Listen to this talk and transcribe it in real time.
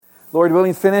Lord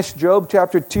willing, finish Job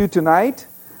chapter 2 tonight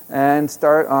and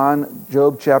start on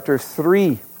Job chapter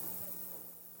 3.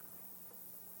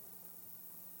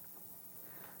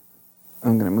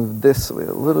 I'm going to move this way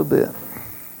a little bit.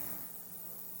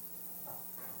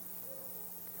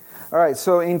 All right,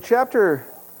 so in chapter,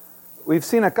 we've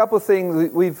seen a couple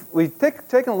things. We've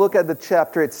taken a look at the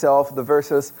chapter itself, the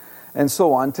verses, and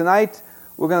so on. Tonight,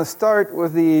 we're going to start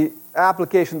with the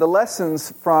application, the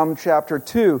lessons from chapter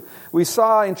 2. We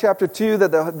saw in chapter 2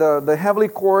 that the heavenly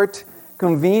court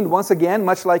convened once again,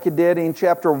 much like it did in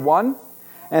chapter 1.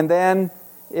 And then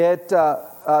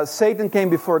Satan came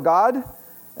before God,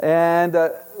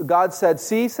 and God said,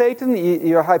 "See, Satan,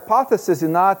 your hypothesis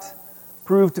did not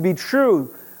prove to be true.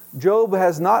 Job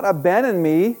has not abandoned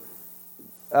me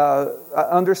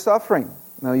under suffering.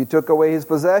 Now, you took away his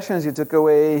possessions, you took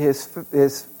away his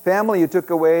family, you took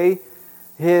away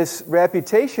his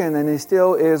reputation, and he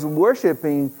still is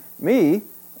worshiping me,"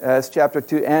 as chapter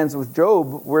 2 ends with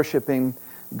Job worshiping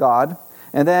God.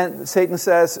 And then Satan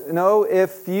says, "No,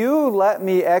 if you let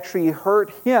me actually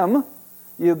hurt him,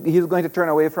 he's going to turn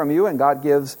away from you," and God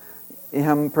gives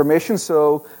him permission.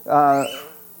 So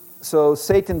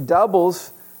Satan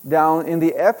doubles down in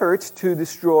the efforts to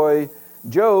destroy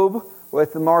Job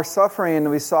with more suffering. And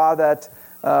we saw that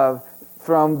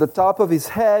from the top of his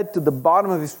head to the bottom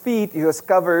of his feet, he was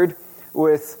covered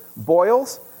with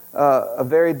boils, a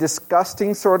very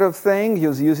disgusting sort of thing. He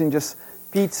was using just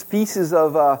pieces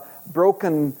of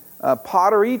broken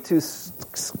pottery to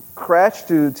scratch,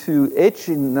 to itch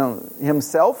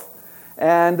himself.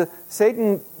 And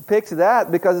Satan picked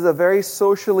that because it's a very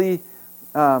socially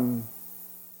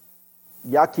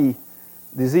yucky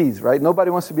disease, right?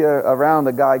 Nobody wants to be around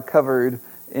a guy covered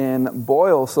in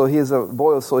boils, so he's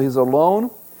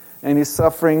alone, and he's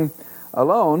suffering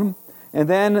alone. And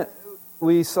then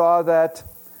we saw that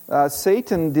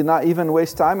Satan did not even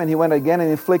waste time, and he went again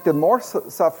and inflicted more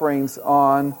sufferings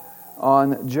on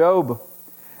Job.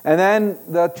 And then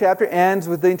the chapter ends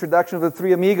with the introduction of the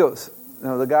three amigos,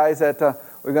 the guys that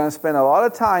we're going to spend a lot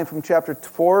of time from chapter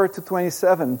 4 to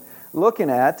 27 looking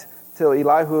at till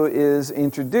Elihu is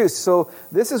introduced. So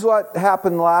this is what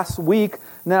happened last week.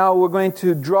 Now we're going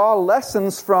to draw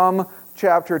lessons from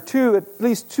chapter 2, at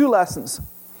least two lessons.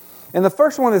 And the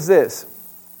first one is this: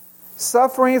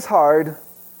 suffering is hard,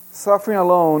 suffering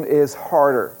alone is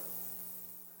harder.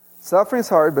 Suffering is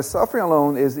hard, but suffering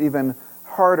alone is even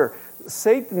harder.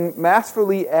 Satan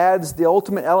masterfully adds the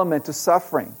ultimate element to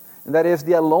suffering, and that is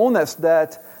the aloneness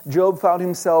that Job found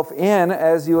himself in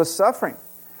as he was suffering.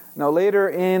 Now later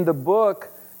in the book,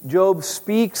 Job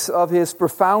speaks of his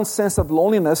profound sense of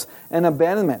loneliness and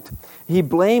abandonment. He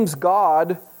blames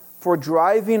God for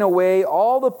driving away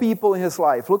all the people in his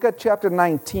life. Look at chapter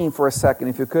 19 for a second,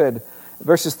 if you could.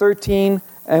 Verses 13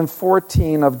 and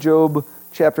 14 of Job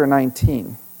chapter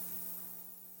 19.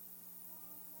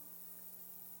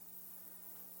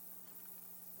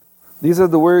 These are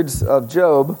the words of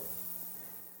Job.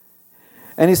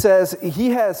 And he says,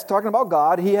 talking about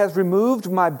God, "He has removed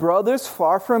my brothers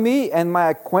far from me, and my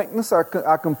acquaintances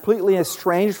are completely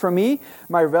estranged from me.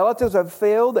 My relatives have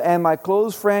failed, and my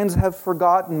close friends have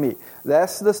forgotten me."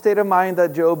 That's the state of mind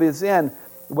that Job is in.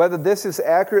 Whether this is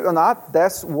accurate or not,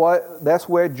 that's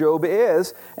where Job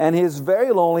is, and he's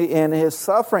very lonely in his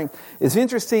suffering. It's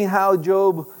interesting how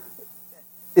Job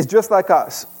is just like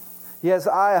us. He has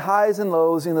highs and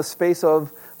lows in the space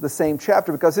of the same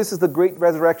chapter, because this is the great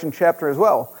resurrection chapter as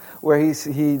well, where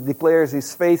he declares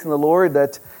his faith in the Lord,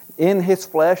 that in his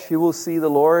flesh he will see the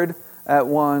Lord at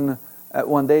one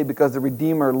day, because the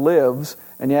Redeemer lives,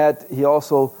 and yet he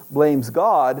also blames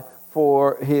God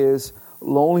for his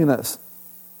loneliness.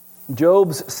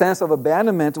 Job's sense of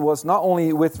abandonment was not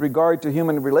only with regard to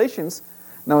human relations.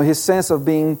 No, his sense of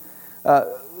being,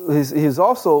 he's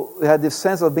also had this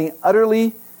sense of being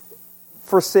utterly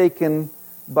forsaken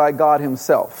by God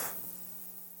himself.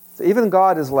 So even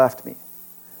God has left me.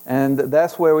 And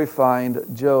that's where we find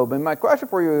Job. And my question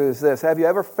for you is this: have you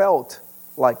ever felt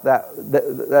like that?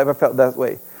 Ever felt that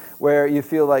way? Where you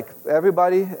feel like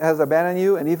everybody has abandoned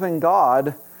you, and even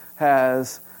God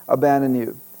has abandoned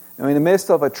you. Now, in the midst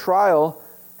of a trial,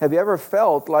 have you ever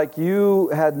felt like you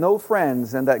had no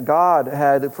friends and that God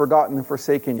had forgotten and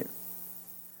forsaken you?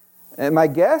 And my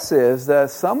guess is that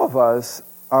some of us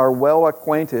are well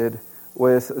acquainted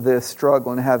with this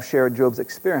struggle and have shared Job's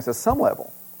experience at some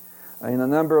level. In a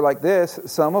number like this,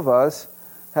 some of us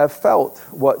have felt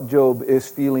what Job is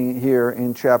feeling here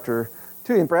in chapter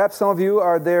 2. And perhaps some of you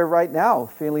are there right now,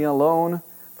 feeling alone,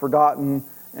 forgotten,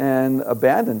 and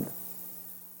abandoned.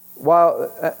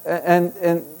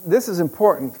 And this is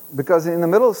important, because in the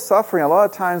middle of suffering, a lot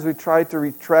of times we try to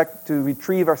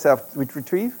retrieve ourselves.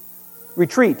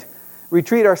 retreat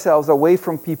ourselves away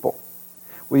from people.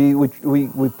 We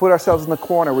put ourselves in the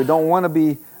corner. We don't want to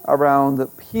be around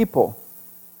people.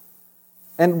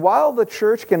 And while the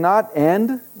church cannot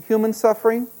end human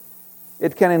suffering,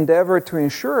 it can endeavor to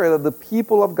ensure that the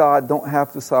people of God don't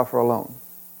have to suffer alone.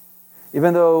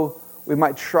 Even though we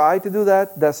might try to do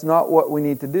that, that's not what we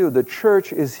need to do. The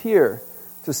church is here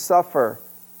to suffer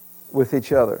with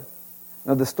each other.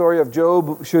 Now, the story of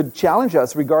Job should challenge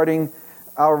us regarding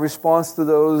our response to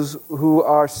those who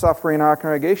are suffering in our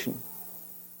congregation.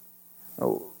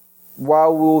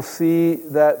 While we'll see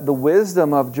that the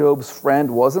wisdom of Job's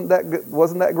friend wasn't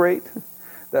that great,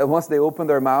 that once they opened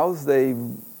their mouths, they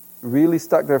really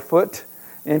stuck their foot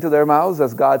into their mouths,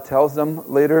 as God tells them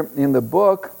later in the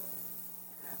book,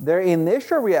 their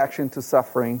initial reaction to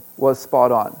suffering was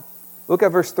spot on. Look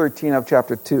at verse 13 of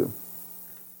chapter 2.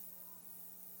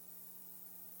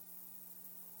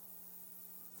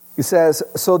 He says,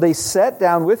 "So they sat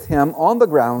down with him on the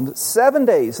ground 7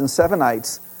 days and 7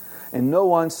 nights, and no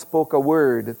one spoke a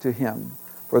word to him,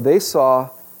 for they saw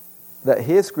that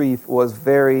his grief was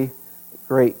very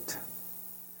great."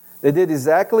 They did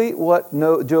exactly what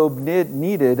Job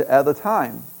needed at the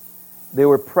time. They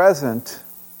were present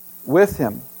with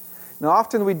him. Now,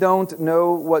 often we don't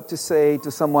know what to say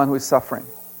to someone who is suffering.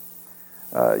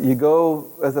 You go,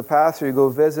 as a pastor, you go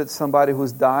visit somebody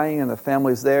who's dying and the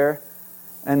family's there,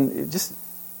 and you just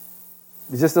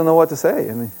don't know what to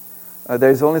say. I mean,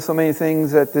 there's only so many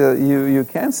things that you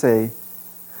can say.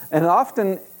 And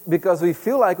often, because we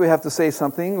feel like we have to say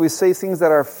something, we say things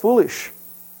that are foolish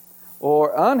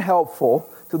or unhelpful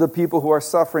to the people who are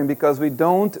suffering because we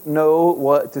don't know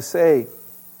what to say.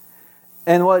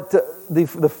 And what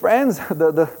the friends,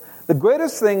 the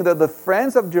greatest thing that the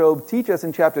friends of Job teach us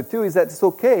in chapter 2 is that it's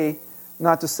okay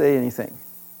not to say anything.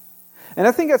 And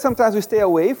I think that sometimes we stay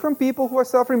away from people who are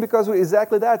suffering because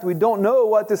exactly that. We don't know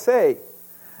what to say.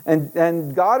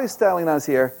 And God is telling us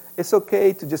here, it's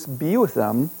okay to just be with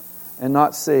them and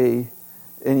not say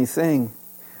anything.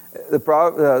 The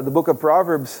book of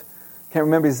Proverbs, can't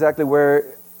remember exactly where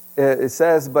it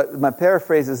says, but my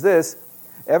paraphrase is this: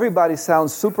 everybody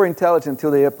sounds super intelligent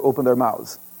until they open their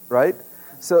mouths, right?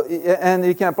 So, and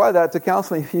you can apply that to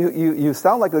counseling. You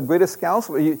sound like the greatest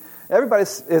counselor. Everybody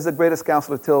is the greatest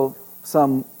counselor till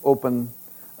some open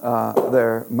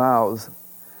their mouths.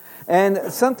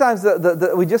 And sometimes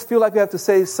we just feel like we have to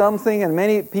say something, and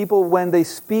many people, when they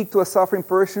speak to a suffering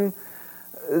person,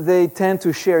 they tend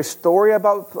to share a story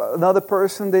about another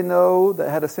person they know that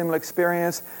had a similar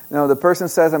experience. You know, the person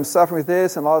says, "I'm suffering with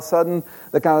this," and all of a sudden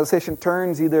the conversation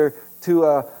turns either to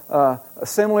a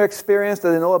similar experience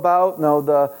that they know about.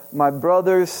 My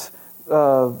brother's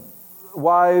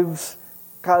wives,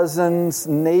 cousins,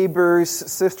 neighbors,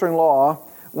 sister-in-law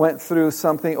went through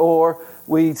something, or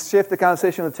we shift the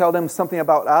conversation to tell them something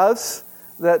about us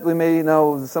that we may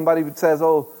know. Somebody says,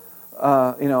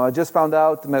 I just found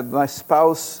out my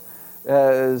spouse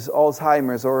has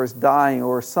Alzheimer's or is dying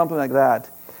or something like that.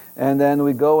 And then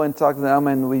we go and talk to them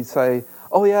and we say,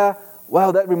 "Oh yeah,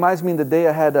 well, that reminds me of the day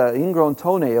I had an ingrown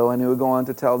toenail," and we go on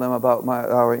to tell them about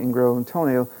our ingrown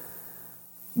toenail.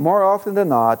 More often than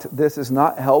not, this is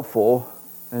not helpful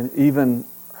and even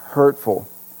hurtful.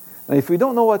 And if we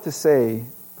don't know what to say,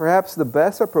 perhaps the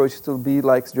best approach is to be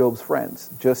like Job's friends.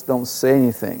 Just don't say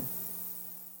anything.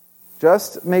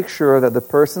 Just make sure that the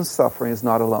person suffering is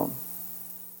not alone.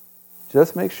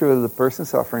 Just make sure that the person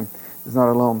suffering is not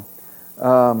alone.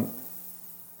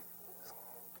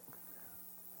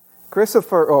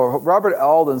 Robert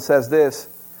Alden says this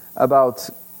about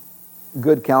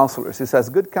good counselors. He says,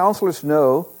 "Good counselors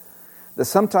know that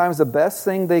sometimes the best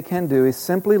thing they can do is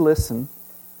simply listen.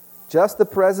 Just the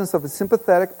presence of a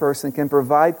sympathetic person can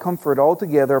provide comfort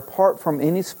altogether apart from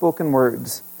any spoken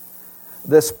words.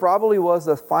 This probably was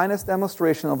the finest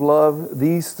demonstration of love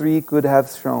these three could have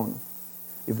shown.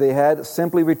 If they had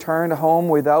simply returned home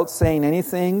without saying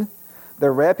anything,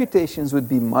 their reputations would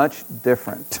be much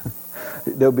different."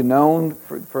 They'll be known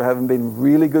for having been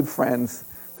really good friends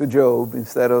to Job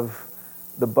instead of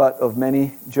the butt of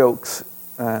many jokes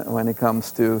when it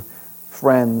comes to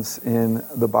friends in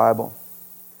the Bible.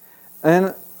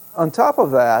 And on top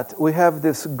of that, we have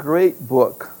this great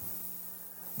book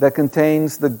that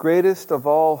contains the greatest of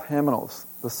all hymnals,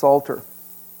 the Psalter,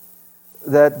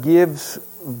 that gives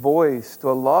voice to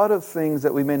a lot of things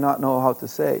that we may not know how to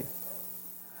say.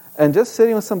 And just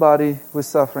sitting with somebody who's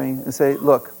suffering and say,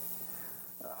 "Look,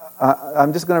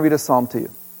 I'm just going to read a psalm to you.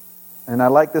 And I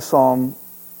like this psalm,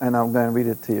 and I'm going to read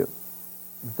it to you."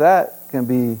 That can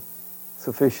be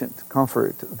sufficient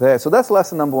comfort there. So that's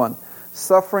lesson number one.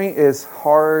 Suffering is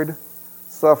hard.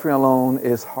 Suffering alone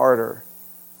is harder.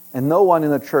 And no one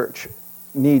in the church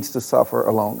needs to suffer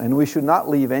alone. And we should not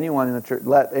leave anyone in the church,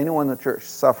 let anyone in the church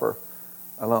suffer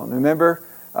alone. Remember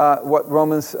what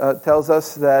Romans tells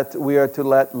us, that we are to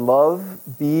let love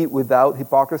be without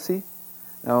hypocrisy.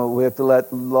 We have to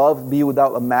let love be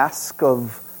without a mask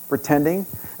of pretending.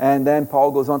 And then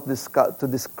Paul goes on to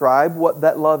describe what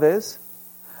that love is.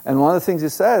 And one of the things he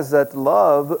says, that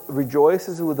love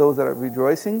rejoices with those that are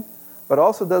rejoicing, but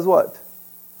also does what?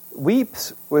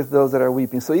 Weeps with those that are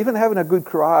weeping. So even having a good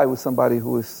cry with somebody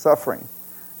who is suffering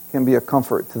can be a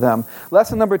comfort to them.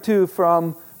 Lesson number 2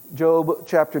 from Job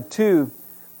chapter 2.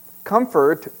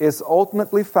 Comfort is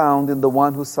ultimately found in the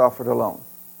one who suffered alone.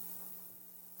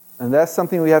 And that's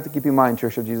something we have to keep in mind,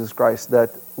 Church of Jesus Christ, that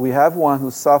we have one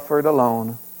who suffered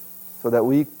alone so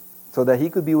that he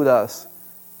could be with us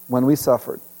when we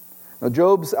suffered. Now,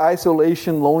 Job's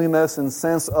isolation, loneliness, and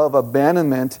sense of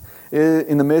abandonment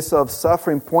in the midst of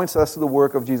suffering points us to the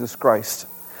work of Jesus Christ.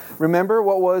 Remember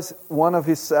what was one of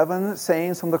his 7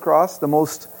 sayings from the cross? The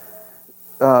most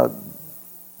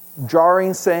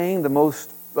jarring saying, the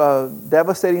most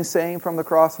devastating saying from the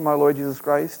cross from our Lord Jesus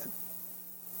Christ?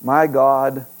 My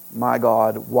God,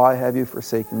 why have you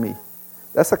forsaken me?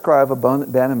 That's a cry of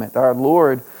abandonment. Our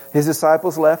Lord, his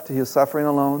disciples left, he was suffering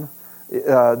alone.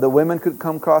 The women could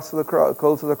come close to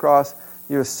the cross.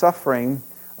 He was suffering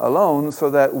alone,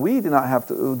 so that we do not have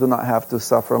to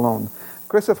suffer alone.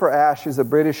 Christopher Ash is a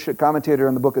British commentator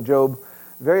on the book of Job,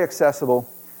 very accessible.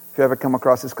 If you ever come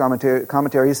across his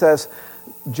commentary, he says,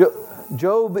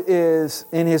 Job is,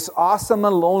 in his awesome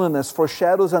loneliness,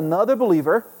 foreshadows another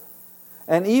believer,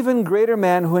 an even greater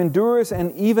man who endures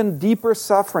an even deeper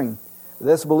suffering.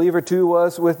 This believer too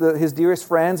was with his dearest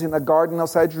friends in a garden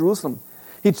outside Jerusalem.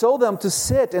 He told them to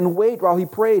sit and wait while he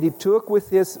prayed. He took with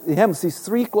his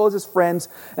 3 closest friends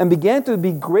and began to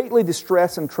be greatly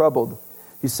distressed and troubled.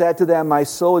 He said to them, my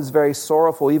soul is very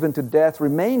sorrowful, even to death.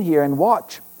 Remain here and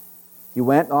watch. He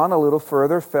went on a little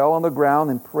further, fell on the ground,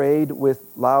 and prayed with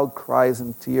loud cries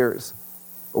and tears.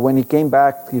 But when he came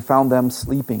back, he found them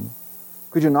sleeping.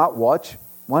 Could you not watch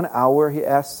 1 hour, he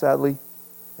asked sadly.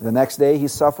 And the next day he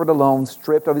suffered alone,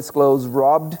 stripped of his clothes,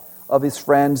 robbed of his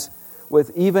friends,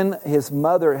 with even his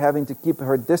mother having to keep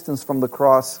her distance from the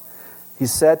cross. He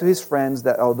said to his friends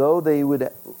that although they would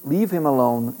leave him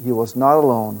alone, he was not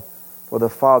alone, for the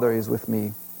Father is with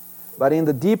me. But in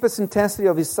the deepest intensity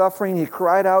of his suffering, he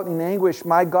cried out in anguish,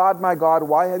 my God,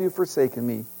 why have you forsaken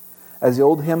me? As the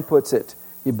old hymn puts it,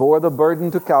 he bore the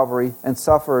burden to Calvary and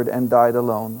suffered and died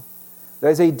alone. There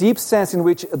is a deep sense in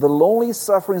which the lonely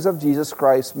sufferings of Jesus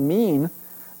Christ mean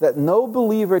that no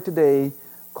believer today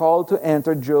called to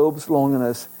enter Job's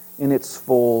loneliness in its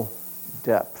full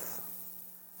depth.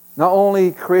 Not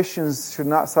only Christians should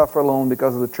not suffer alone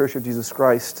because of the Church of Jesus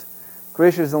Christ,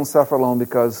 Christians don't suffer alone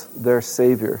because their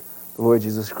Savior, the Lord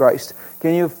Jesus Christ.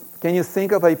 Can you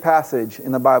think of a passage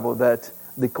in the Bible that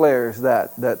declares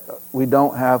that we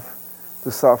don't have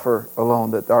to suffer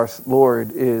alone, that our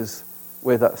Lord is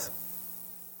with us?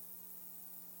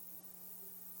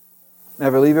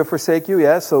 Never leave or forsake you,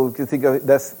 yes. So you can think of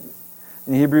that's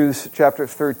in Hebrews chapter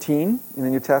 13 in the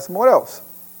New Testament. What else?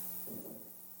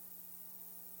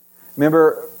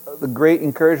 Remember the great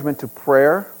encouragement to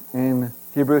prayer in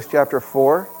Hebrews chapter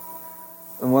 4.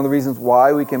 And one of the reasons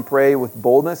why we can pray with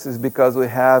boldness is because we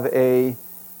have a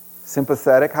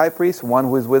sympathetic high priest, one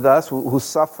who is with us, who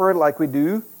suffered like we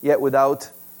do, yet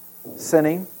without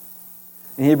sinning.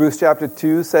 In Hebrews chapter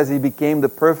 2 says he became the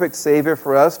perfect Savior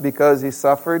for us because he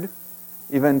suffered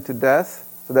even to death,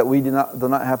 so that we do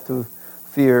not have to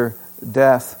fear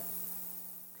death.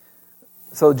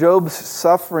 So Job's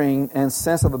suffering and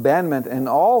sense of abandonment, and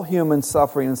all human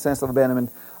suffering and sense of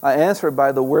abandonment, are answered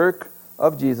by the work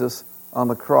of Jesus on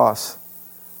the cross.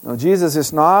 Now, Jesus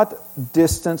is not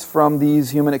distant from these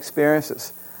human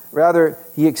experiences. Rather,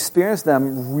 he experienced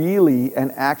them really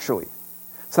and actually.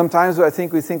 Sometimes I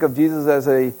think we think of Jesus as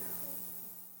a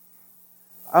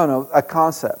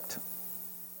concept,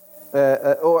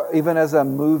 or even as a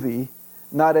movie,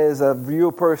 not as a real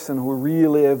person who really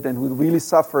lived and who really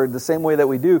suffered the same way that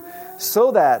we do,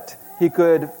 so that he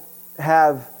could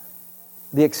have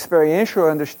the experiential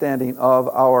understanding of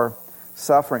our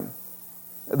suffering.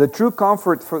 The true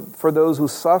comfort for those who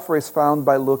suffer is found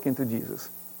by looking to Jesus.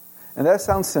 And that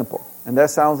sounds simple. And that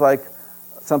sounds like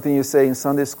something you say in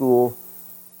Sunday school,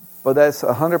 but that's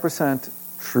 100%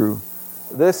 true.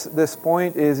 This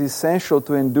point is essential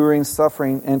to enduring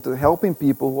suffering and to helping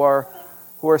people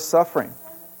who are suffering.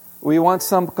 We want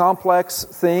some complex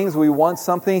things. We want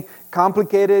something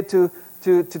complicated to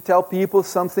tell people,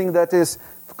 something that is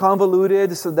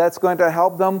convoluted, so that's going to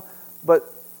help them. But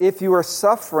if you are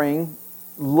suffering,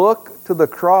 look to the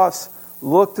cross,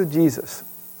 look to Jesus.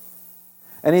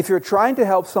 And if you're trying to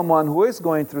help someone who is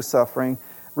going through suffering,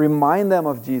 remind them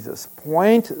of Jesus.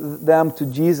 Point them to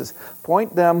Jesus.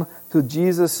 Point them to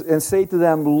Jesus and say to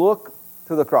them, look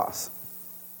to the cross.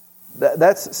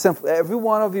 That's simple. Every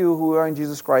one of you who are in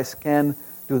Jesus Christ can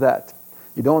do that.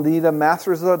 You don't need a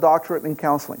master's or a doctorate in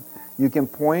counseling. You can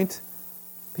point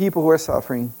people who are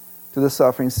suffering to the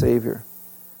suffering Savior.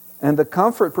 And the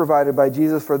comfort provided by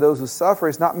Jesus for those who suffer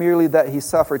is not merely that He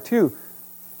suffered to.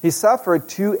 He suffered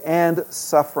to end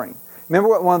suffering. Remember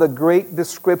what one of the great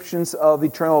descriptions of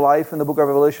eternal life in the book of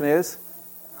Revelation is?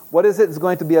 What is it that's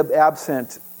going to be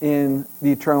absent in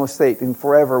the eternal state, in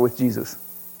forever with Jesus?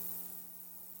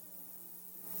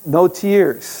 No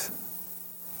tears.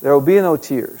 There will be no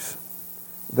tears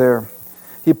there.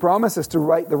 He promises to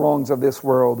right the wrongs of this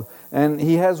world, and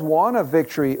He has won a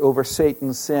victory over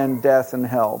Satan, sin, death, and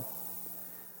hell.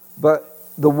 But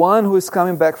the one who is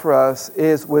coming back for us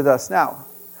is with us now.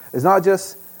 It's not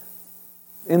just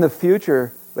in the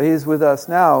future, but He's with us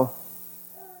now.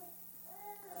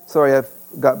 Sorry, I've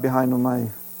got behind on my...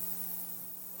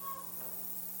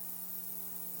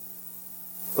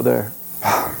 Oh, there.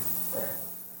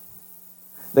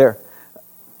 There.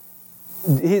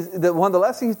 One of the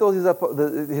last things He told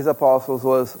his apostles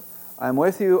was, I'm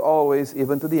with you always,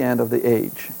 even to the end of the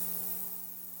age.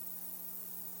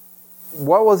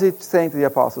 What was He saying to the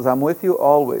apostles? I'm with you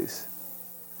always.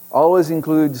 Always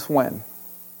includes when?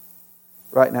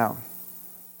 Right now.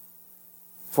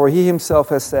 For He Himself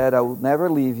has said, I will never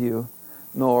leave you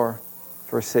nor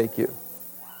forsake you.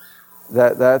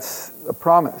 That's a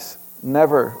promise.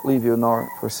 Never leave you nor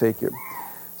forsake you.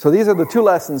 So these are the two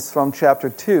lessons from chapter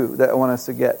 2 that I want us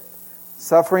to get.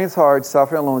 Suffering is hard.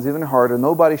 Suffering alone is even harder.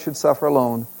 Nobody should suffer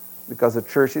alone because the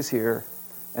church is here.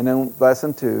 And then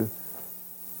lesson 2,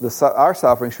 our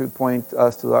suffering should point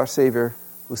us to our Savior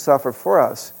who suffered for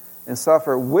us and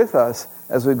suffer with us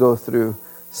as we go through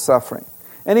suffering.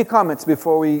 Any comments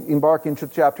before we embark into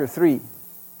chapter 3?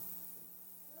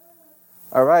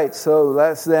 All right, so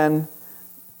let's then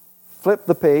flip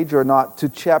the page or not to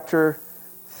chapter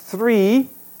 3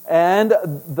 and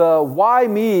the why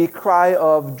me cry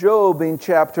of Job in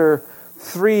chapter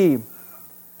 3.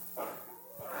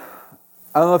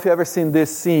 I don't know if you've ever seen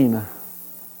this scene.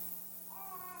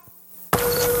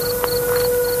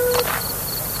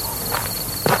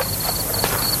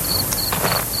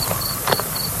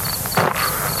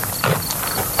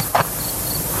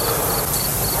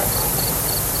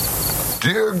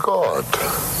 Dear God,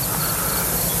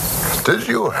 did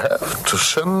you have to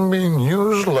send me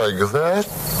news like that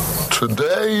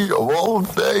today of all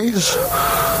days?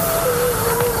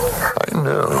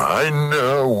 I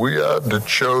know, we are the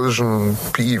chosen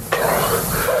people.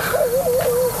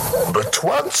 But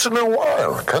once in a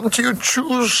while, can't you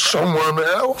choose someone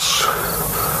else?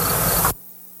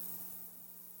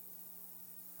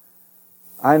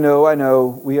 I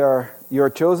know, we are your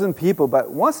chosen people,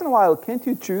 but once in a while, can't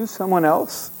you choose someone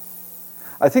else?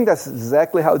 I think that's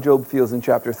exactly how Job feels in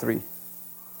chapter 3.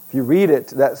 If you read it,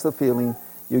 that's the feeling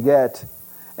you get.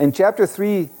 In chapter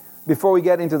 3, before we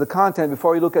get into the content,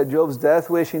 before we look at Job's death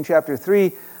wish in chapter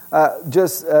 3,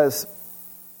 just as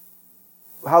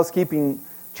housekeeping,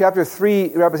 chapter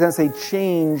 3 represents a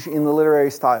change in the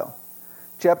literary style.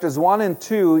 Chapters 1 and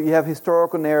 2, you have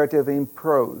historical narrative in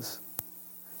prose.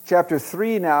 Chapter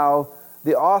 3 now,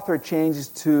 the author changes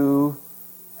to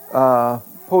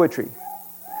poetry.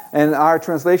 And our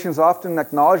translations often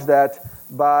acknowledge that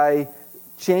by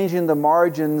changing the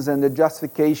margins and the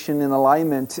justification and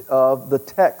alignment of the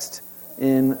text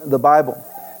in the Bible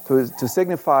to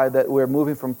signify that we're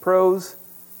moving from prose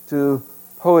to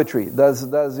poetry.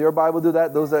 Does your Bible do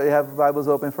that? Those that have Bibles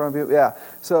open in front of you? Yeah.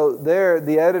 So there,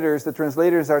 the editors, the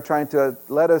translators are trying to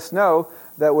let us know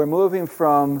that we're moving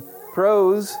from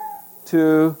prose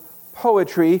to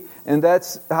poetry, and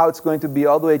that's how it's going to be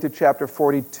all the way to chapter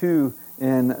 42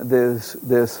 in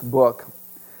this book.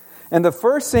 And the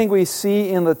first thing we see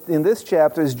in this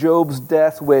chapter is Job's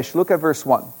death wish. Look at verse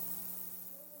 1.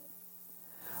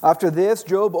 After this,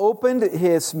 Job opened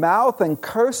his mouth and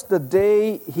cursed the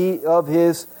day of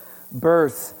his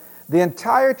birth. The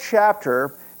entire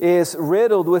chapter is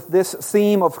riddled with this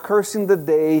theme of cursing the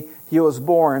day he was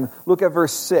born. Look at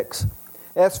verse 6.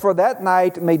 As for that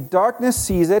night, may darkness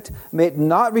seize it, may it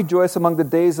not rejoice among the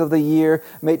days of the year,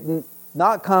 may it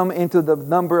not come into the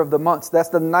number of the months. That's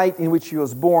the night in which he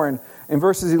was born. In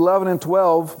verses 11 and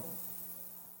 12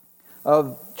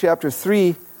 of chapter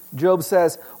 3, Job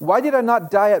says, why did I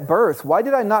not die at birth? Why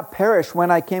did I not perish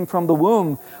when I came from the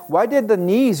womb? Why did the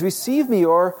knees receive me,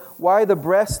 or why the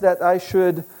breast that I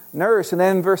should nurse? And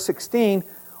then in verse 16,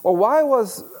 or why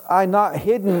was I not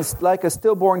hidden like a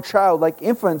stillborn child, like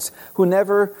infants who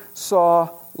never saw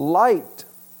light?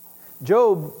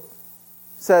 Job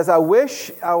says, I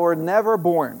wish I were never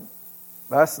born.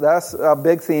 That's a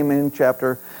big theme in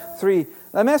chapter 3.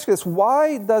 Let me ask you this.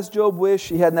 Why does Job wish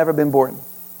he had never been born?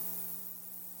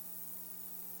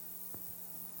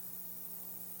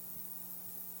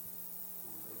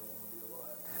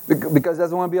 Because he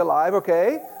doesn't want to be alive,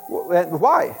 okay.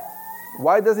 Why?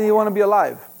 Why doesn't he want to be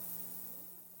alive?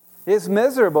 He's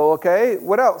miserable, okay.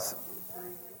 What else?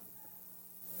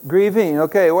 Grieving,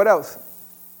 okay. What else?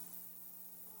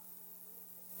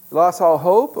 Lost all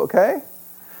hope, okay.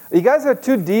 You guys are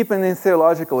too deep in this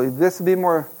theologically. This would be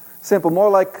more simple, more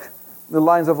like the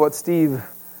lines of what Steve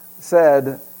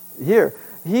said here.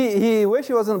 He wished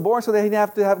he wasn't born so that he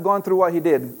didn't have gone through what he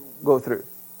did go through.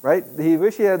 Right? He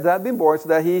wished he had not been born so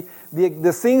that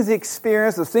the things he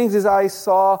experienced, the things his eyes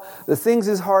saw, the things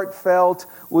his heart felt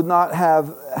would not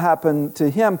have happened to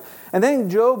him. And then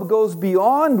Job goes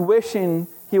beyond wishing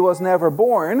he was never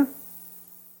born.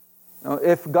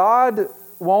 If God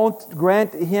won't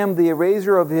grant him the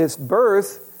erasure of his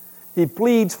birth, he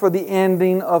pleads for the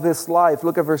ending of his life.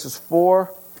 Look at verses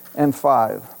 4 and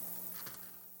 5.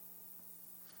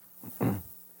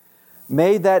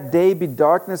 May that day be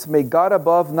darkness, may God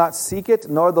above not seek it,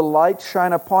 nor the light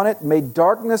shine upon it. May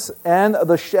darkness and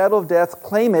the shadow of death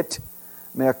claim it.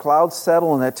 May a cloud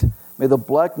settle in it. May the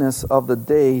blackness of the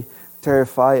day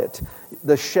terrify it.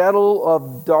 The shadow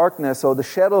of darkness, or the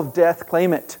shadow of death,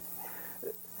 claim it.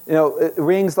 It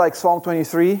rings like Psalm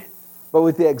 23, but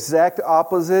with the exact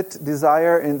opposite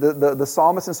desire. And the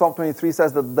psalmist in Psalm 23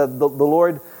 says that the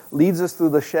Lord leads us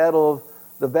through the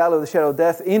valley of the shadow of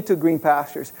death into green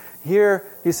pastures. Here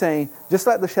he's saying, just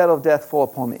let the shadow of death fall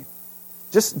upon me.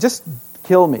 Just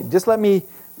kill me. Just let me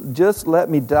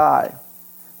die.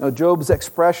 Now, Job's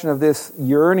expression of this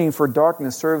yearning for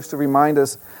darkness serves to remind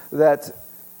us that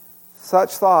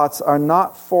such thoughts are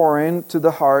not foreign to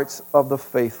the hearts of the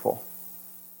faithful.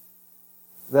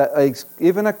 That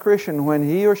even a Christian, when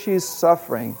he or she is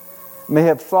suffering, may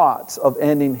have thoughts of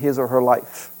ending his or her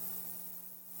life.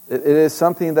 It is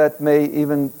something that may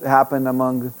even happen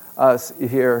among us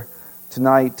here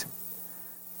tonight.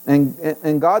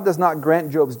 And God does not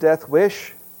grant Job's death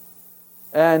wish.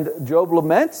 And Job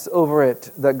laments over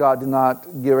it that God did not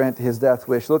grant his death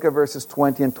wish. Look at verses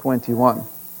 20 and 21.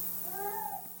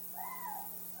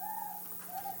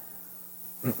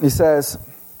 He says,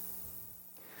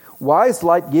 why is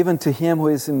light given to him who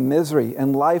is in misery,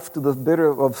 and life to the bitter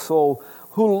of soul,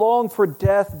 who long for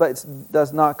death but it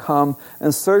does not come,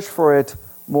 and search for it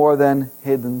more than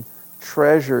hidden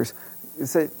treasures? You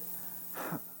say,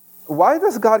 why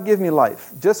does God give me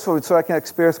life? Just so I can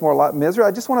experience more misery?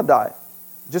 I just want to die.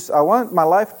 I want my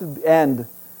life to end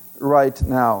right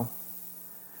now.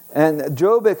 And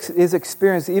Job is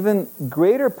experiencing even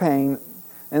greater pain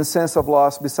and sense of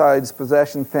loss besides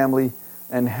possession, family,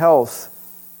 and health.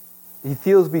 He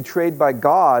feels betrayed by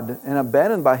God and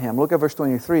abandoned by Him. Look at verse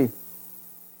 23.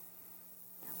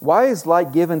 Why is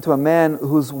light given to a man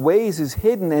whose ways is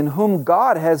hidden and whom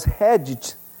God has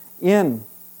hedged in?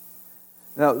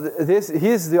 Now,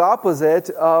 he's the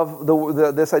opposite of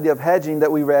this idea of hedging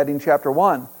that we read in chapter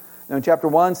 1. Now, in chapter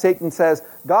 1, Satan says,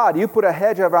 God, you put a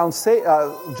hedge around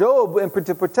Job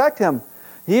to protect him.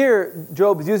 Here,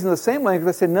 Job is using the same language,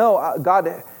 but said, no,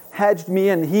 God hedged me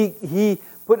and He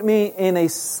put me in a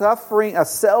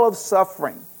cell of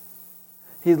suffering.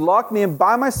 He locked me in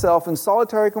by myself in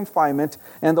solitary confinement,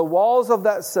 and the walls of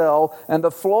that cell, and the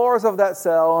floors of that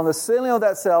cell, and the ceiling of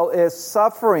that cell is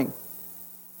suffering.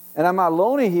 And I'm not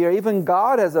alone here. Even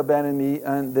God has abandoned me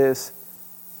in this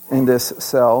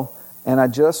cell, and I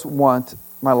just want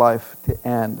my life to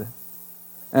end.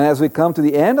 And as we come to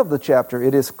the end of the chapter,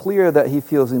 it is clear that he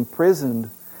feels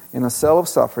imprisoned in a cell of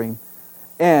suffering,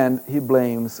 and he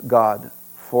blames God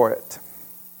for it.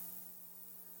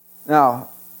 Now,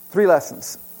 3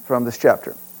 lessons from this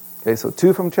chapter. Okay, so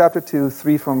 2 from chapter 2,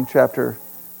 3 from chapter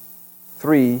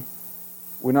 3.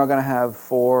 We're not going to have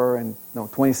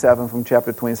 27 from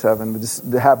chapter 27, but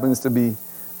it happens to be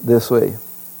this way.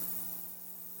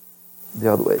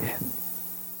 The other way.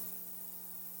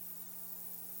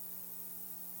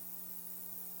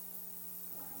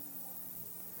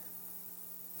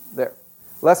 There.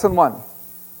 Lesson 1.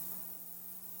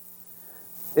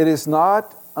 It is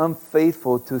not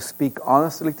unfaithful to speak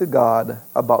honestly to God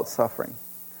about suffering.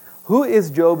 Who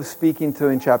is Job speaking to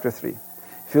in chapter 3?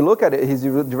 If you look at it, he's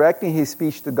directing his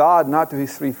speech to God, not to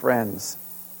his 3 friends.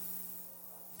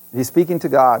 He's speaking to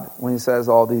God when he says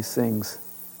all these things.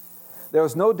 There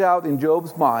was no doubt in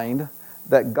Job's mind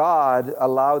that God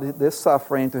allowed this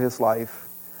suffering to his life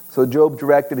So Job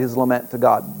directed his lament to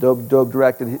God. Job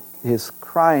directed his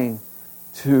crying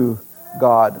to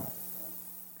God.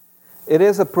 It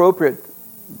is appropriate,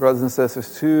 brothers and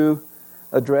sisters, to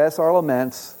address our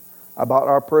laments about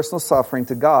our personal suffering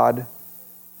to God,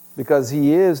 because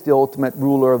He is the ultimate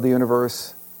ruler of the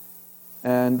universe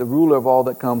and the ruler of all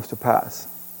that comes to pass.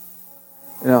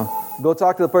 Go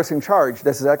talk to the person in charge.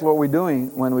 That's exactly what we're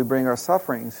doing when we bring our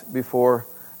sufferings before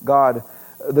God.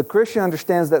 The Christian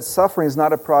understands that suffering is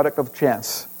not a product of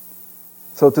chance.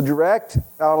 So to direct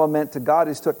our lament to God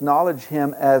is to acknowledge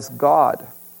Him as God.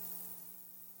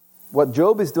 What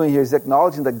Job is doing here is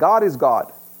acknowledging that God is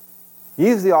God. He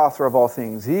is the author of all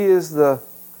things. He is the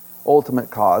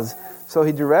ultimate cause. So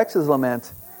he directs his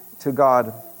lament to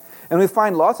God. And we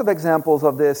find lots of examples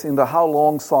of this in the How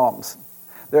Long Psalms.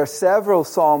 There are several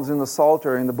psalms in the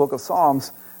Psalter, in the book of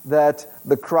Psalms, that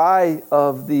the cry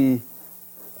of the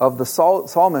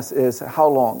psalmist is, how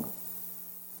long?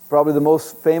 Probably the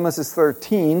most famous is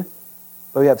 13,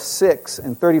 but we have 6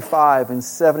 and 35 and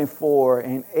 74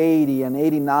 and 80 and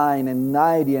 89 and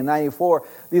 90 and 94.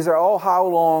 These are all how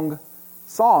long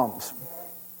psalms.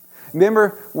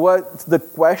 Remember what the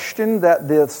question that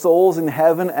the souls in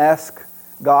heaven ask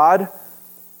God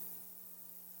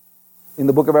in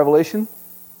the book of Revelation?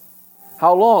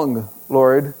 How long,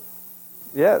 Lord?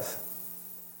 Yes.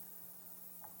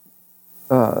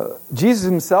 Jesus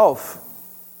himself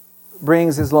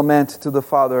brings his lament to the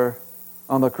Father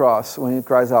on the cross when he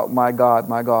cries out, my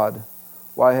God,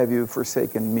 why have you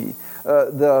forsaken me?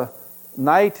 The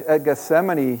night at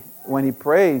Gethsemane, when he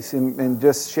prays and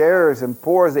just shares and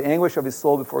pours the anguish of his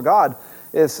soul before God,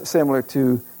 is similar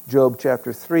to Job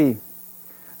chapter 3.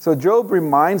 So Job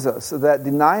reminds us that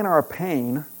denying our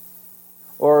pain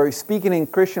or speaking in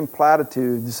Christian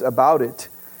platitudes about it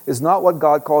is not what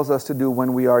God calls us to do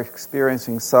when we are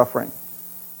experiencing suffering.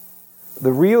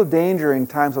 The real danger in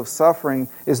times of suffering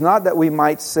is not that we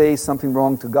might say something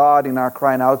wrong to God in our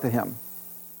crying out to Him.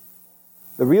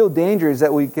 The real danger is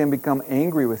that we can become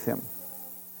angry with Him,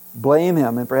 blame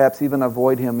Him, and perhaps even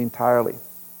avoid Him entirely.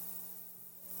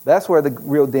 That's where the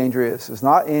real danger is. It's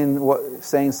not in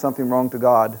saying something wrong to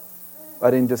God,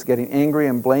 but in just getting angry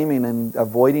and blaming and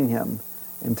avoiding Him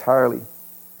entirely.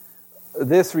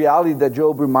 This reality that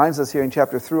Job reminds us here in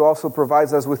chapter 3 also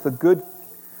provides us with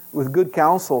good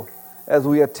counsel as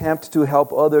we attempt to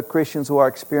help other Christians who are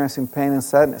experiencing pain and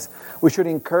sadness. We should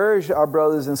encourage our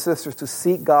brothers and sisters to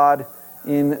seek God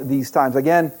in these times.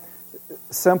 Again,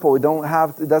 simple. It doesn't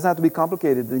have to be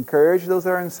complicated. Encourage those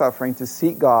that are in suffering to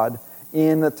seek God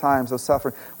in the times of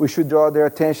suffering. We should draw their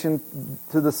attention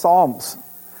to the Psalms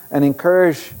and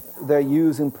encourage their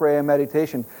use in prayer and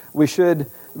meditation. We should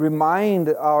remind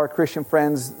our Christian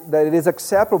friends that it is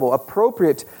acceptable,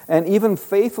 appropriate, and even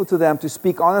faithful to them to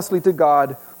speak honestly to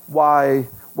God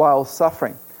while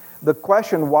suffering. The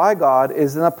question, why God,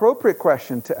 is an appropriate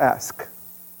question to ask.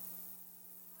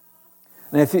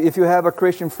 And if you have a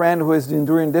Christian friend who is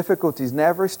enduring difficulties,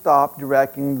 never stop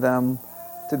directing them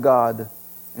to God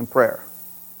in prayer.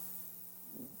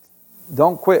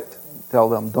 Don't quit. Tell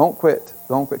them, don't quit.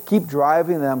 Don't quit. Keep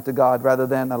driving them to God rather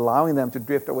than allowing them to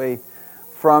drift away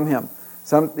from Him.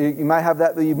 You might have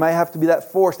to be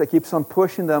that force that keeps on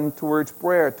pushing them towards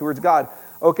prayer, towards God.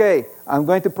 Okay, I'm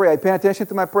going to pray. I pay attention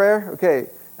to my prayer. Okay,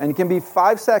 and it can be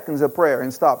 5 seconds of prayer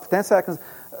and stop. 10 seconds.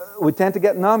 We tend to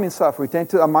get numb in suffering.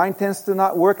 Our mind tends to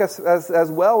not work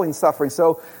as well in suffering.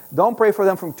 So don't pray for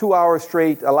them from 2 hours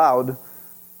straight aloud,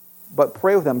 but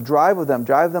pray with them, drive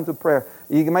them to prayer.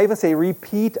 You might even say,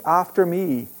 repeat after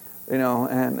me,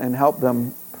 and help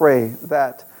them pray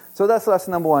that. So that's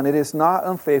lesson number 1. It is not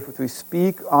unfaithful to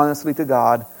speak honestly to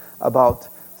God about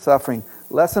suffering.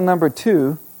 Lesson number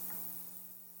 2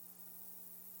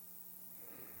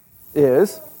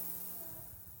 is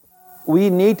we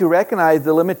need to recognize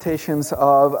the limitations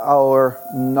of our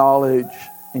knowledge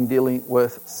in dealing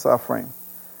with suffering.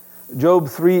 Job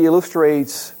 3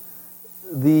 illustrates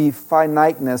the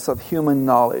finiteness of human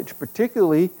knowledge,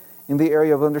 particularly in the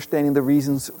area of understanding the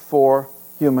reasons for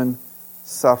human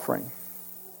suffering.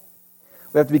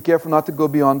 We have to be careful not to go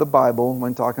beyond the Bible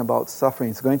when talking about suffering.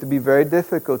 It's going to be very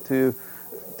difficult to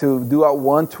do a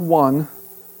one-to-one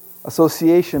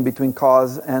association between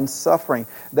cause and suffering.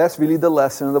 That's really the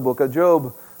lesson of the book of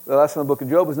Job. The lesson of the book of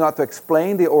Job is not to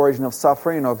explain the origin of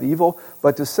suffering and of evil,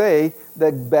 but to say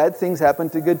that bad things happen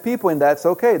to good people, and that's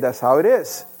okay. That's how it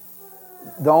is.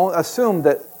 Don't assume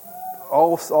that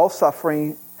all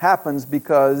suffering happens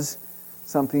because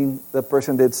the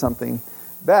person did something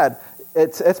bad.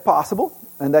 It's possible,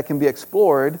 and that can be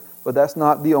explored, but that's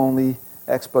not the only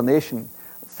explanation.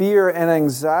 Fear and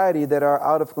anxiety that are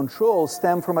out of control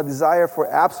stem from a desire for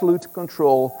absolute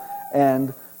control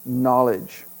and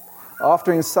knowledge.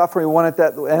 Often in suffering, we wanted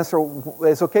that answer.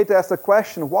 It's okay to ask the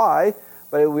question, why?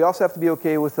 But we also have to be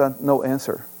okay with no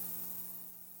answer.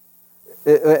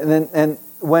 And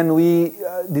when we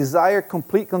desire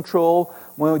complete control,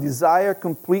 when we desire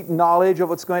complete knowledge of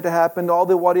what's going to happen, all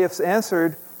the what-ifs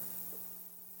answered,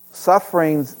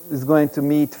 suffering is going to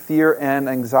meet fear and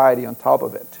anxiety on top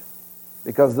of it.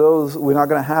 Because we're not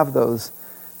going to have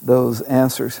those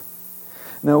answers.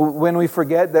 Now, when we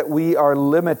forget that we are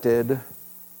limited,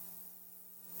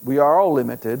 we are all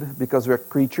limited because we're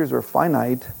creatures, we're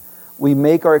finite. We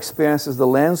make our experiences the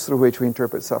lens through which we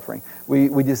interpret suffering.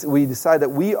 We decide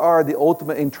that we are the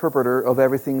ultimate interpreter of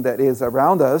everything that is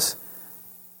around us.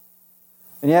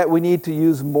 And yet we need to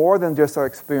use more than just our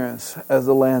experience as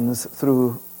the lens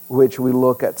through which we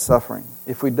look at suffering.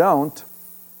 If we don't,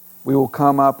 we will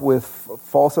come up with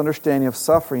false understanding of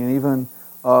suffering and even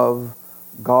of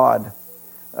God.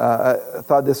 I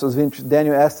thought this was interesting.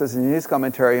 Daniel Estes, in his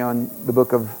commentary on the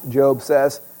book of Job,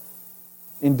 says,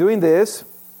 in doing this,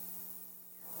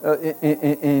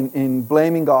 in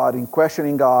blaming God, in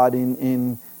questioning God,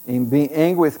 in being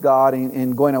angry with God,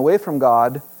 in going away from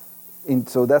God,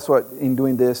 so that's what in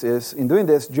doing this is. In doing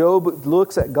this, Job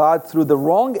looks at God through the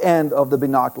wrong end of the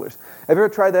binoculars. Have you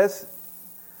ever tried this?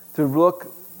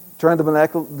 Turn the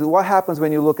binoculars. What happens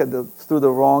when you look at through the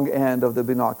wrong end of the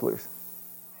binoculars?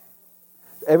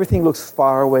 Everything looks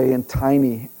far away and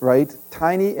tiny, right?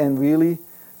 Tiny and really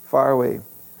far away.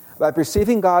 By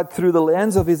perceiving God through the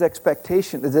lens of his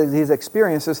expectations, his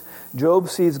experiences, Job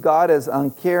sees God as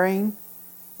uncaring.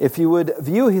 If he would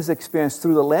view his experience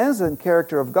through the lens and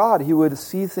character of God, he would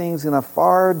see things in a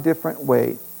far different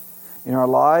way. In our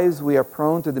lives, we are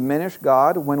prone to diminish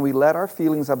God when we let our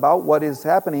feelings about what is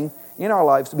happening in our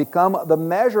lives become the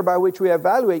measure by which we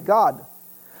evaluate God.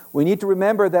 We need to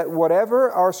remember that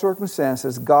whatever our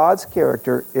circumstances, God's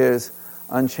character is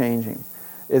unchanging.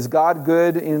 Is God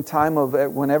good in time of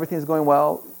when everything's going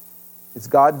well? Is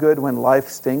God good when life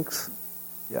stinks?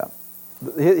 Yeah.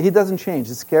 He doesn't change.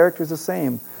 His character is the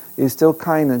same. He's still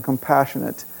kind and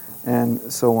compassionate and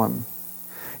so on.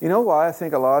 You know why I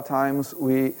think a lot of times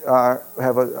we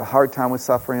have a hard time with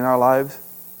suffering in our lives?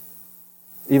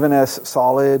 Even as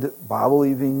solid,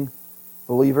 Bible-believing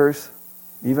believers,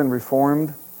 even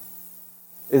Reformed,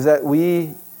 is that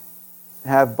we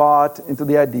have bought into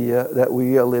the idea that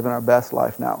we are living our best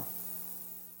life now.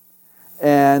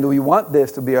 And we want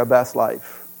this to be our best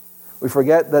life. We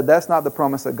forget that that's not the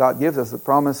promise that God gives us. The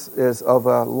promise is of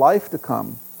a life to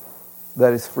come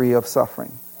that is free of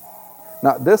suffering.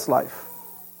 Not this life.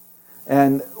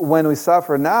 And when we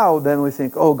suffer now, then we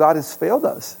think, oh, God has failed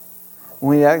us.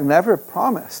 We never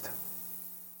promised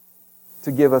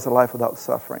to give us a life without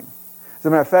suffering. As a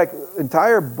matter of fact,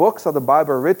 entire books of the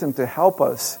Bible are written to help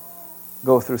us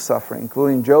go through suffering,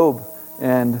 including Job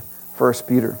and 1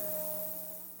 Peter.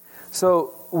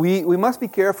 So we must be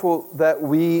careful that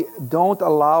we don't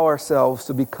allow ourselves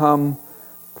to become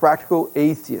practical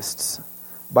atheists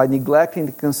by neglecting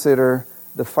to consider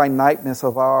the finiteness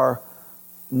of our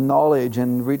knowledge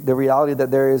and the reality that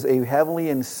there is a heavenly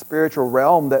and spiritual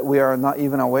realm that we are not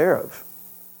even aware of,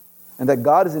 and that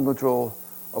God is in control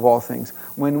of all things.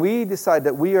 When we decide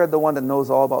that we are the one that knows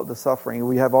all about the suffering,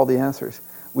 we have all the answers,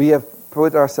 we have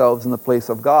put ourselves in the place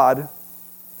of God.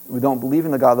 We don't believe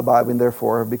in the God of the Bible and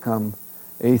therefore have become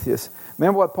atheists.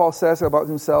 Remember what Paul says about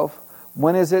himself?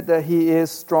 When is it that he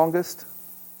is strongest?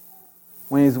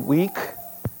 When he's weak.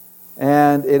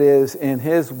 And it is in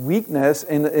his weakness,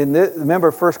 remember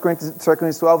 1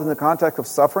 Corinthians 12 in the context of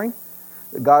suffering?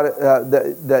 God,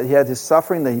 that he had his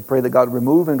suffering, that he prayed that God would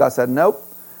remove, and God said, nope,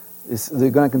 you're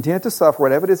going to continue to suffer,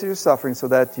 whatever it is you're suffering, so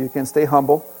that you can stay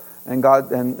humble. And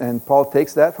God and Paul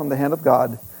takes that from the hand of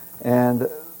God and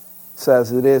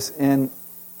says, it is in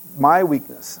my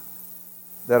weakness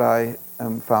that I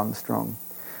am found strong.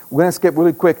 We're going to skip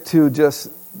really quick to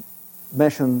just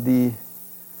mention the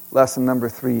lesson number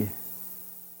 3.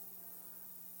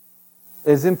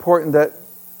 It's important that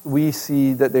we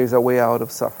see that there's a way out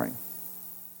of suffering.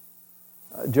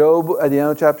 Job, at the end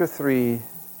of chapter 3,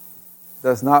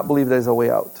 does not believe there's a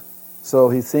way out. So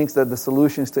he thinks that the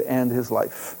solution is to end his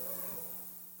life.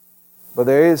 But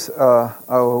there is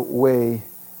a way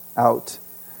out.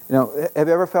 You know, have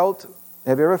you ever felt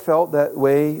that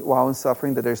way while in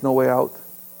suffering, that there's no way out?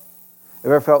 Have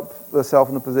you ever felt yourself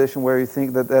in a position where you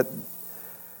think that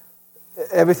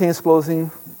everything is closing?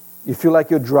 You feel like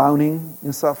you're drowning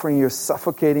in suffering, you're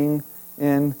suffocating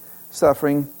in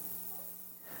suffering.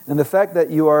 And the fact that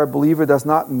you are a believer does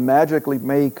not magically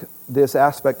make this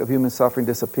aspect of human suffering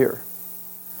disappear.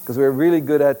 Because we're really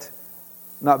good at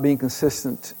not being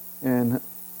consistent in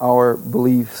our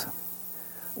beliefs.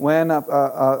 when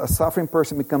a suffering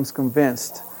person becomes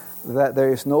convinced that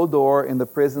there is no door in the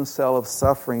prison cell of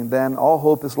suffering, then all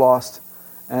hope is lost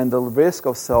and the risk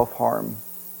of self-harm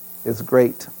is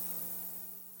great.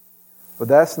 But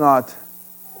that's not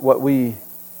what we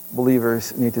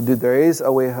believers need to do. There is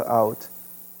a way out.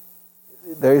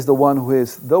 There is the one who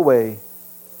is the way,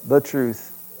 the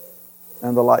truth,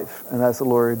 and the life, and that's the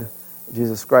Lord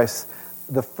Jesus Christ.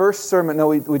 The first sermon,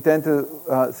 we tend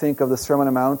to think of the Sermon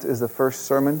on the Mount as the first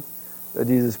sermon that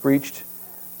Jesus preached,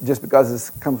 just because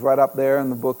it comes right up there in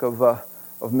the book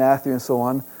of Matthew and so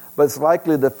on. But it's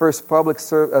likely the first public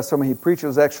sermon he preached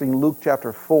was actually in Luke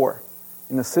chapter 4,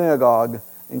 in the synagogue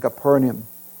in Capernaum.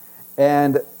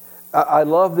 And I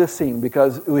love this scene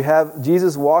because we have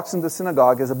Jesus walks into the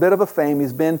synagogue. He's a bit of a fame.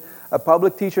 He's been a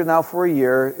public teacher now for a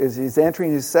year. He's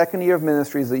entering his second year of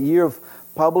ministry. It's a year of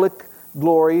public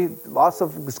glory.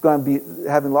 He's going to be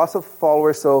having lots of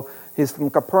followers. So he's from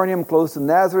Capernaum, close to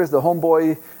Nazareth, the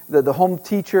homeboy, the home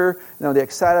teacher. They're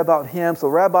excited about him. So,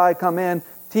 Rabbi, come in,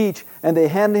 teach. And they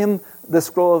hand him the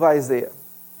scroll of Isaiah.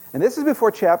 And this is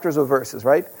before chapters or verses,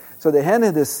 right? So they hand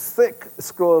him this thick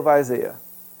scroll of Isaiah.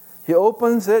 He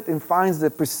opens it and finds the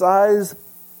precise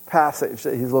passage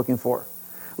that he's looking for,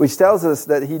 which tells us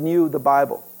that he knew the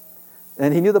Bible.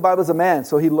 And he knew the Bible as a man,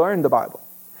 so he learned the Bible.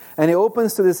 And he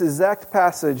opens to this exact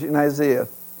passage in Isaiah,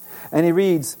 and he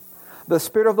reads, "The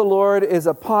Spirit of the Lord is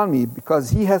upon me, because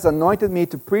He has anointed me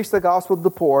to preach the gospel to the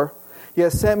poor. He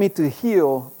has sent me to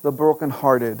heal the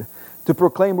brokenhearted, to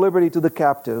proclaim liberty to the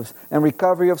captives, and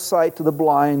recovery of sight to the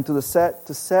blind, to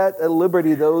set at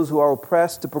liberty those who are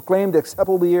oppressed, to proclaim the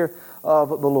acceptable year of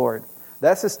the Lord."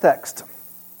 That's his text.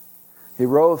 He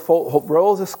rolls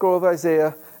the scroll of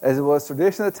Isaiah, as it was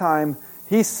tradition at the time.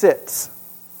 He sits.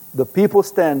 The people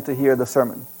stand to hear the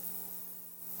sermon.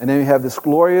 And then you have this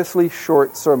gloriously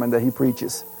short sermon that he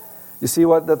preaches. You see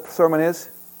what the sermon is?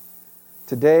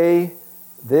 Today,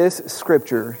 this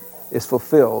scripture is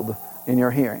fulfilled in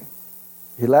your hearing.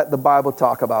 He let the Bible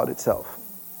talk about itself.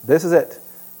 This is it.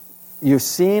 You're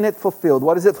seeing it fulfilled.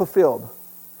 What is it fulfilled?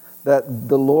 That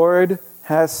the Lord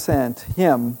has sent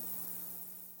Him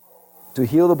to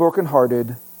heal the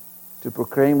brokenhearted, to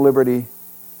proclaim liberty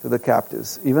to the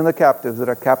captives, even the captives that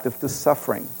are captive to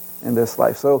suffering in this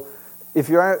life. So if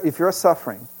you're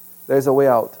suffering, there's a way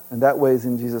out, and that way is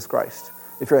in Jesus Christ.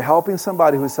 If you're helping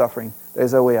somebody who's suffering,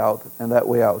 there's a way out, and that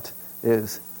way out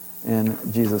is in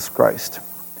Jesus Christ.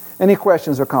 Any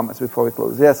questions or comments before we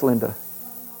close? Yes, Linda.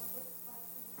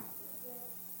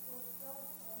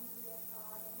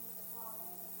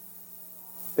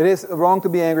 It is wrong to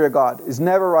be angry at God. It's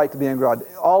never right to be angry at God.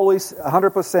 Always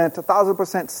 100%,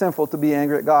 1,000% sinful to be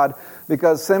angry at God,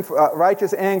 because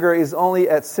righteous anger is only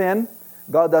at sin.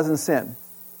 God doesn't sin.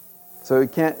 So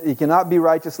you cannot be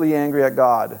righteously angry at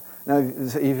God. Now,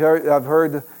 I've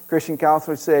heard Christian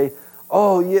counselors say,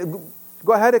 "Oh, yeah,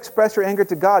 go ahead, express your anger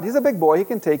to God. He's a big boy. He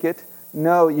can take it."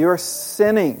 No, you're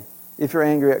sinning if you're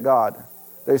angry at God.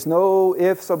 There's no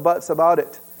ifs or buts about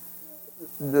it.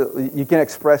 You can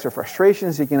express your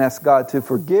frustrations. You can ask God to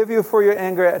forgive you for your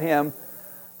anger at Him.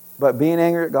 But being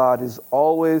angry at God is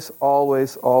always,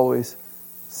 always, always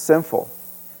sinful.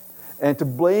 And to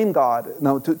blame God,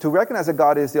 to recognize that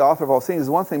God is the author of all things is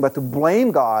one thing, but to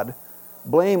blame God,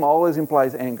 blame always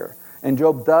implies anger. And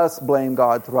Job does blame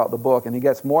God throughout the book, and he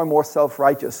gets more and more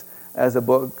self-righteous as the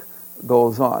book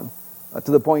goes on. To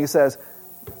the point he says,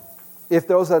 if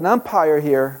there was an umpire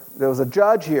here, there was a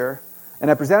judge here, and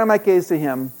I presented my case to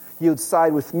him, he would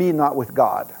side with me, not with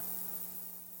God.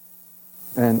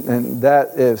 And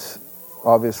that is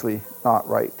obviously not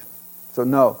right. So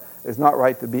no, it's not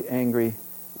right to be angry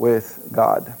with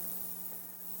God.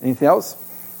 Anything else?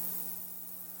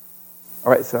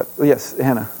 All right, so yes,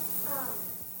 Hannah.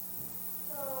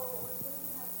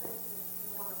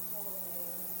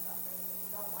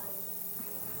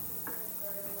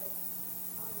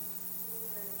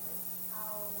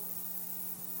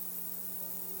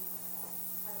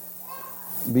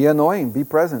 Be annoying. Be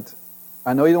present.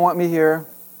 I know you don't want me here,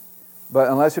 but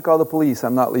unless you call the police,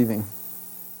 I'm not leaving.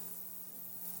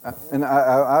 And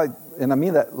I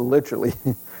mean that literally.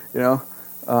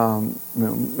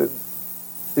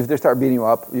 If they start beating you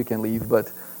up, you can leave.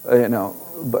 But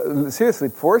but seriously,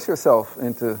 force yourself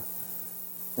into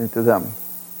them,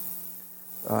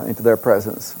 into their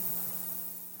presence.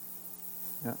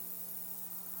 Yeah.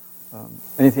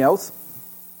 Anything else?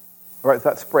 All right,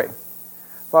 let's pray.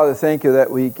 Father, thank you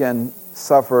that we can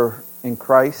suffer in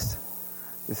Christ.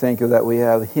 We thank you that we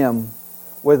have Him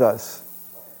with us.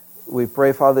 We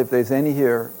pray, Father, if there's any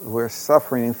here who are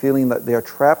suffering and feeling that they are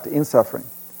trapped in suffering,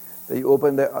 that you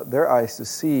open their eyes to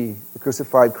see the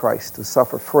crucified Christ, to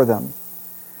suffer for them,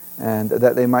 and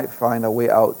that they might find a way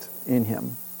out in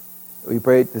him. We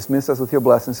pray, dismiss us with your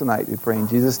blessings tonight. We pray in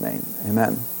Jesus' name.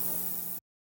 Amen.